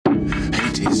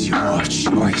is your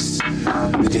choice,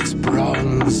 that its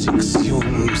bronze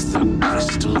exhumes the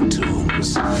crystal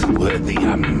tombs where the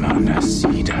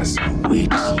Amanasidas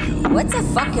await you. What's a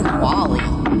fucking Wally?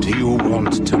 Do you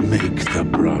want to make the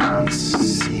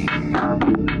bronze sing?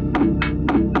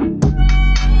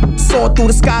 Soar through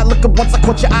the sky, look up once I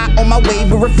caught your eye on my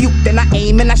wave. A refute, then I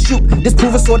aim and I shoot.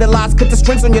 Disprove assorted lies, cut the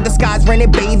strings on your disguise. Rain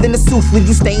and bathe in the sooth, leave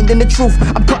you stained in the truth.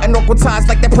 I'm cutting awkward ties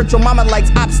like that print your mama likes.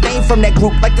 Abstain from that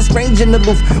group like the strange and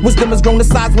aloof. Wisdom has grown to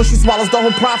size when she swallows the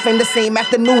whole profit in the same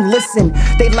afternoon. Listen,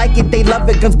 they like it, they love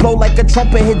it. Guns blow like a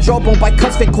trumpet, hit jawbone by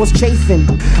cuts fit cause chafing.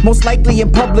 Most likely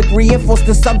in public, reinforce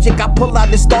the subject. I pull out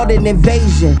and start an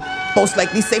invasion. Most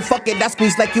likely say fuck it, I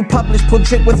squeeze like you publish. Pull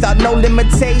trick without no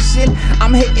limitation.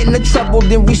 I'm hitting the trouble,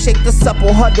 then reshape the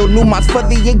supple huddle. Nuance for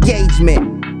the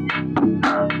engagement.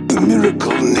 The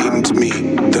miracle named me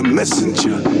the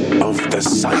messenger of the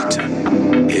sighter.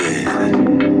 Yeah.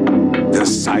 The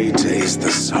sighter is the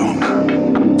song,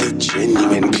 the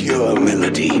genuine pure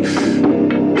melody.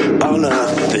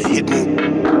 Unearth the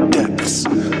hidden depths.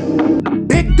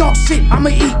 Big dog shit, I'ma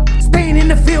eat. Staying in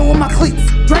the field with my cleats.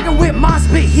 Dragging with my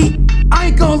spit heat. I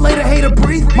ain't gonna let a hater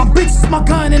breathe. My bitch is my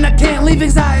gun and I can't leave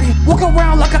anxiety. Walk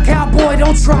around like a cowboy,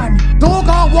 don't try me. Dog,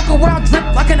 I'll walk around drip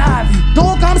like an ivy.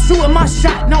 Dog, I'm shooting my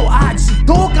shot, no IG.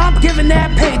 Dog, I'm giving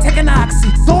that pain, taking oxy.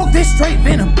 Dog, this straight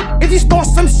venom. If you start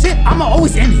some shit, I'ma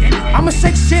always end it. I'ma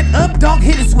shake shit up, dog,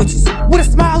 hitting switches. With a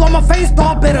smile on my face,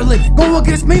 dog, better live it. Go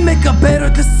against me, make a better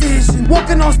decision.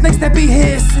 Walking on snakes that be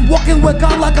hissing. Walking with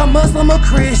God like a Muslim or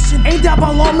Christian. Ain't doubt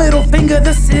my long middle finger,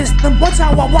 the system. Watch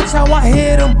how I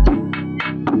hit 'em.